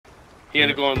He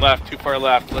ended up going left, too far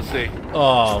left. Let's see.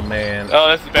 Oh, man.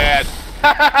 Oh, this is bad.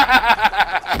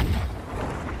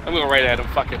 I'm going right at him.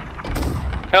 Fuck it.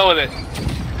 Hell with it.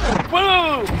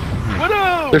 Woo!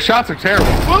 Woo! Their shots are terrible.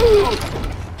 Woo!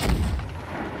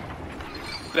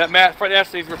 That mat front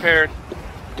nest needs repaired.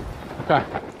 Okay.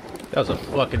 That was a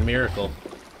fucking miracle.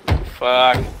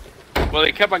 Fuck. Well,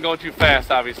 they kept on going too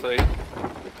fast, obviously.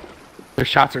 Their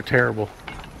shots are terrible.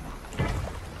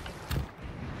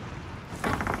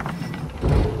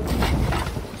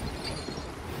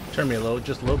 Turn me low,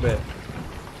 just a little bit.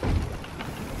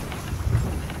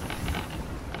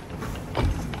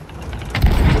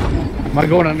 Am I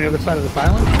going on the other side of this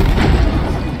island?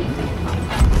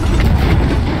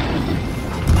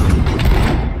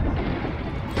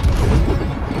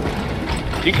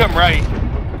 You come right.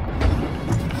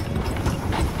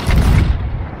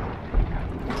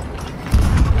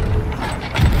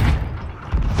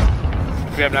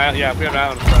 We have an island. Yeah, we have an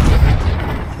island in front of us.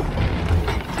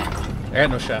 I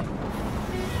had no shot.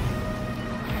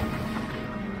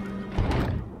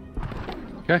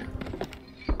 Okay.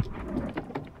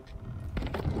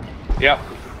 Yep.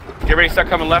 Get ready to start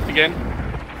coming left again.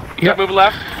 You Yep. keep moving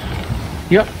left.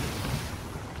 Yep.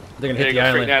 They're gonna There hit you the go.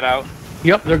 Straighten island. that out.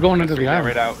 Yep, they're going into the Straighten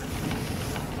that island. right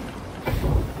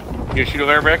out. You shoot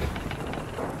over there, Rick?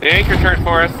 The anchor turn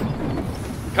for us.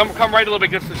 Come right a little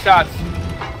bit, get some shots.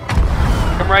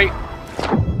 Come right.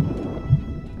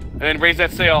 And then raise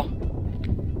that sail.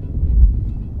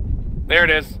 There it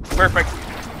is. Perfect.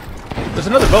 There's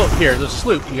another boat here. There's a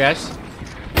sloop, you guys.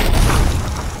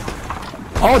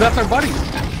 Oh, that's our buddies.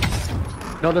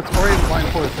 No, that's already flying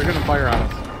for us. They're gonna fire on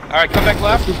us. Alright, come back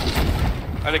left.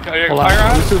 Are they gonna Hold on. fire on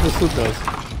Let me us? see what the sloop does.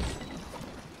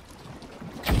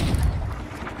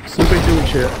 Sloop ain't doing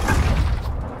shit.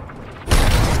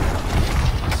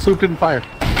 Sloop didn't fire.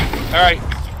 Alright,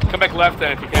 come back left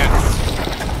then if you can.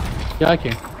 Yeah, I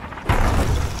can.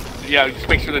 Yeah, just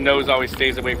make sure the nose always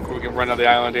stays away before we can run out of the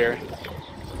island here.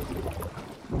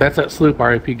 That's that sloop,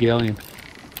 RIP galleon.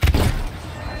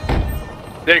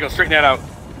 There you go, straighten that out.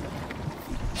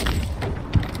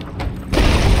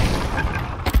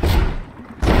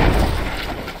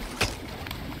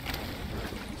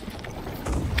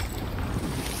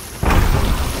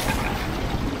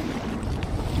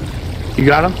 You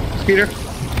got him, Skeeter?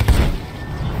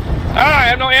 Ah, I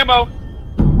have no ammo.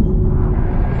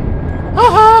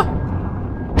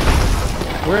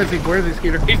 Where is he? Where is he,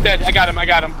 Skeeter? He's dead. I got him.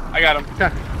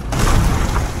 Okay.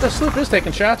 The sloop is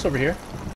taking shots over here.